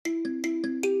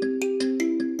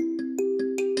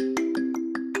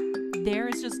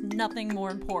nothing more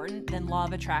important than law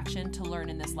of attraction to learn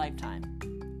in this lifetime.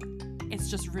 It's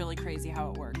just really crazy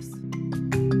how it works.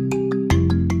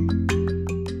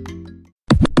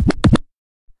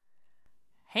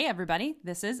 Hey everybody,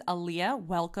 this is Aaliyah.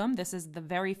 Welcome. This is the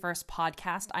very first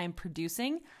podcast I am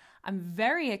producing. I'm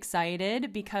very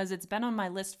excited because it's been on my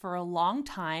list for a long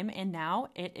time and now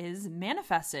it is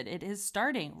manifested. It is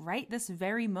starting right this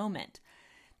very moment.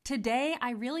 Today,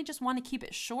 I really just want to keep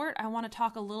it short. I want to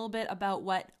talk a little bit about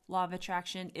what law of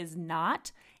attraction is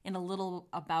not and a little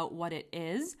about what it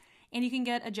is, and you can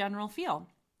get a general feel.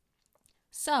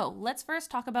 So let's first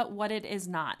talk about what it is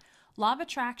not. Law of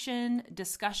attraction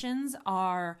discussions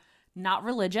are not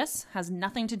religious, has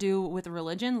nothing to do with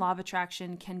religion. Law of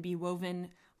attraction can be woven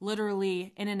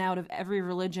literally in and out of every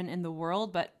religion in the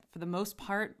world, but for the most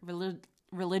part,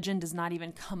 religion does not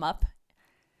even come up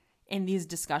in these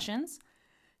discussions.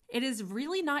 It is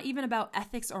really not even about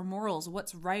ethics or morals,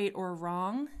 what's right or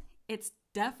wrong. It's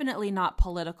definitely not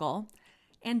political.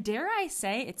 And dare I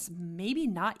say, it's maybe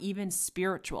not even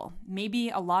spiritual. Maybe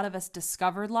a lot of us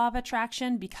discovered law of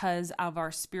attraction because of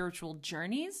our spiritual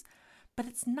journeys, but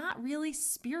it's not really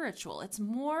spiritual. It's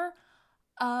more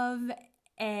of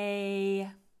a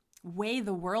way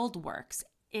the world works.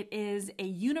 It is a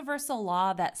universal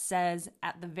law that says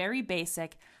at the very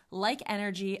basic, like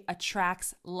energy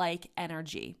attracts like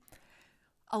energy.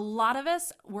 A lot of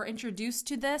us were introduced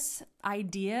to this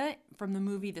idea from the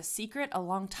movie The Secret a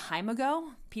long time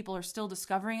ago. People are still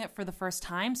discovering it for the first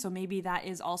time, so maybe that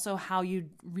is also how you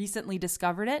recently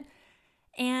discovered it.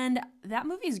 And that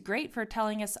movie is great for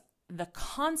telling us the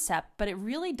concept, but it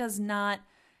really does not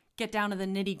get down to the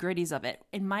nitty-gritties of it.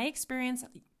 In my experience,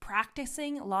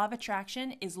 practicing law of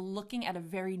attraction is looking at a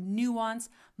very nuanced,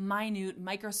 minute,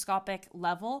 microscopic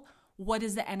level. What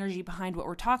is the energy behind what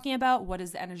we're talking about? What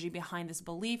is the energy behind this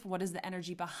belief? What is the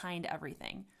energy behind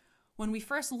everything? When we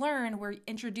first learn, we're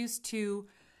introduced to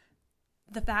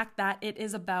the fact that it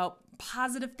is about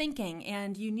positive thinking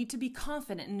and you need to be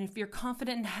confident. And if you're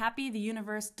confident and happy, the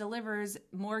universe delivers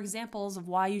more examples of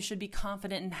why you should be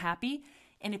confident and happy.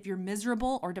 And if you're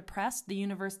miserable or depressed, the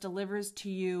universe delivers to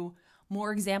you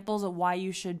more examples of why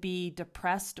you should be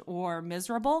depressed or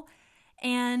miserable.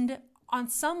 And on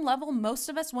some level, most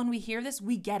of us, when we hear this,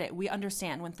 we get it. We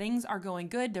understand when things are going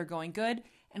good, they're going good.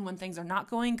 And when things are not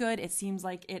going good, it seems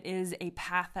like it is a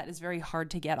path that is very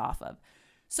hard to get off of.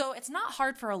 So it's not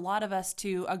hard for a lot of us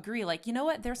to agree, like, you know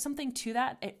what, there's something to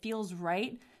that. It feels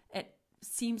right. It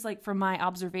seems like from my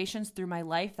observations through my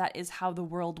life, that is how the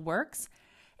world works.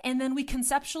 And then we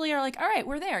conceptually are like, all right,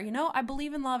 we're there. You know, I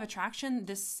believe in law of attraction.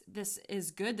 This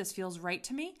is good. This feels right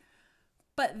to me.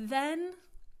 But then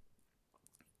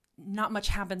not much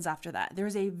happens after that.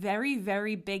 There's a very,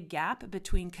 very big gap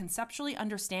between conceptually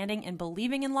understanding and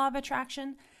believing in law of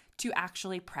attraction to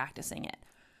actually practicing it.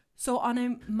 So on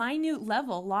a minute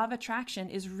level, law of attraction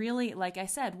is really, like I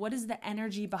said, what is the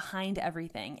energy behind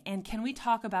everything? And can we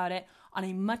talk about it on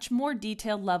a much more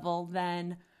detailed level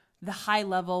than the high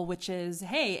level, which is,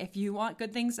 hey, if you want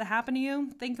good things to happen to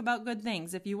you, think about good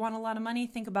things. If you want a lot of money,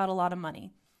 think about a lot of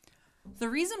money. The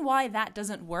reason why that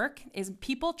doesn't work is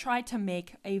people try to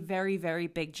make a very, very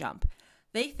big jump.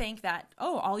 They think that,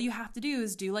 oh, all you have to do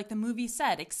is do like the movie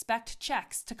said, expect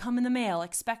checks to come in the mail,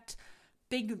 expect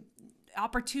big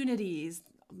opportunities,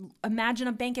 imagine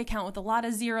a bank account with a lot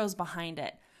of zeros behind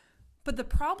it. But the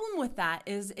problem with that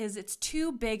is it's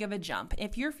too big of a jump.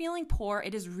 If you're feeling poor,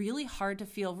 it is really hard to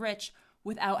feel rich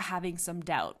without having some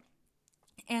doubt.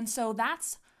 And so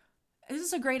this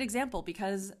is a great example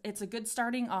because it's a good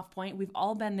starting off point. We've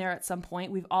all been there at some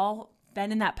point. We've all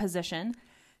been in that position.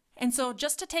 And so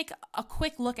just to take a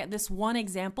quick look at this one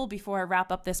example before I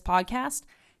wrap up this podcast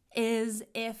is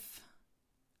if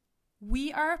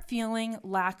we are feeling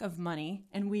lack of money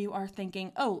and we are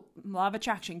thinking, oh, law of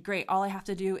attraction, great. All I have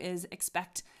to do is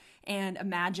expect and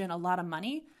imagine a lot of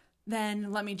money,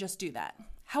 then let me just do that.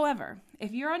 However,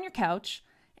 if you're on your couch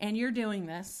and you're doing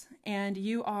this and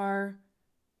you are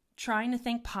trying to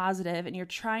think positive and you're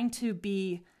trying to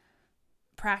be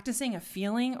practicing a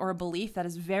feeling or a belief that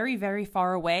is very, very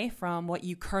far away from what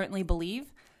you currently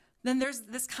believe, then there's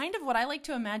this kind of what I like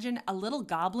to imagine a little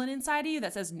goblin inside of you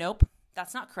that says, nope,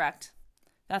 that's not correct.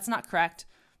 That's not correct.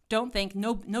 Don't think,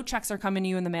 no checks are coming to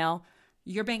you in the mail.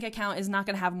 Your bank account is not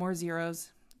going to have more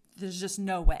zeros. There's just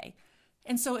no way.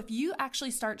 And so if you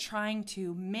actually start trying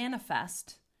to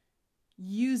manifest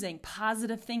using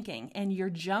positive thinking and your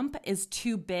jump is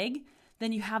too big,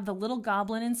 then you have the little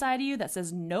goblin inside of you that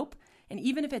says nope. And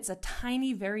even if it's a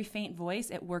tiny, very faint voice,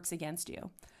 it works against you.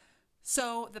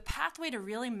 So the pathway to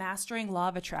really mastering law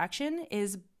of attraction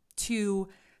is to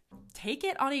take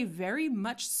it on a very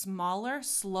much smaller,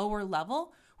 slower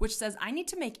level which says I need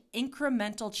to make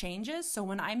incremental changes. So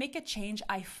when I make a change,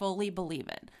 I fully believe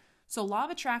it. So law of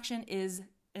attraction is,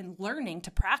 and learning to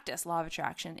practice law of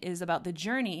attraction is about the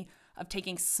journey of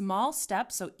taking small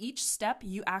steps. So each step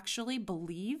you actually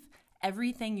believe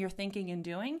everything you're thinking and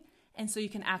doing. And so you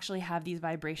can actually have these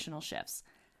vibrational shifts.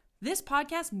 This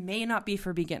podcast may not be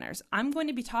for beginners. I'm going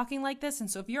to be talking like this.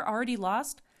 And so if you're already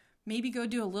lost, maybe go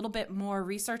do a little bit more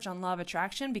research on law of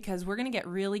attraction, because we're going to get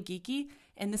really geeky.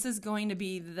 And this is going to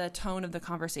be the tone of the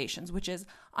conversations, which is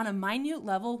on a minute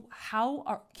level,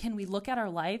 can we look at our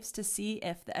lives to see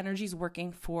if the energy is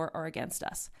working for or against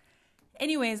us?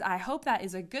 Anyways, I hope that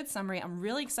is a good summary. I'm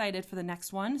really excited for the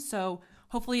next one. So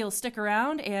hopefully you'll stick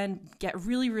around and get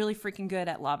really, really freaking good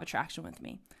at law of attraction with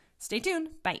me. Stay tuned.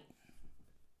 Bye.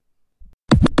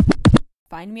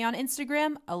 Find me on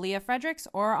Instagram, Aaliyah Fredericks,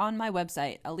 or on my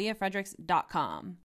website, aaliyahfredericks.com.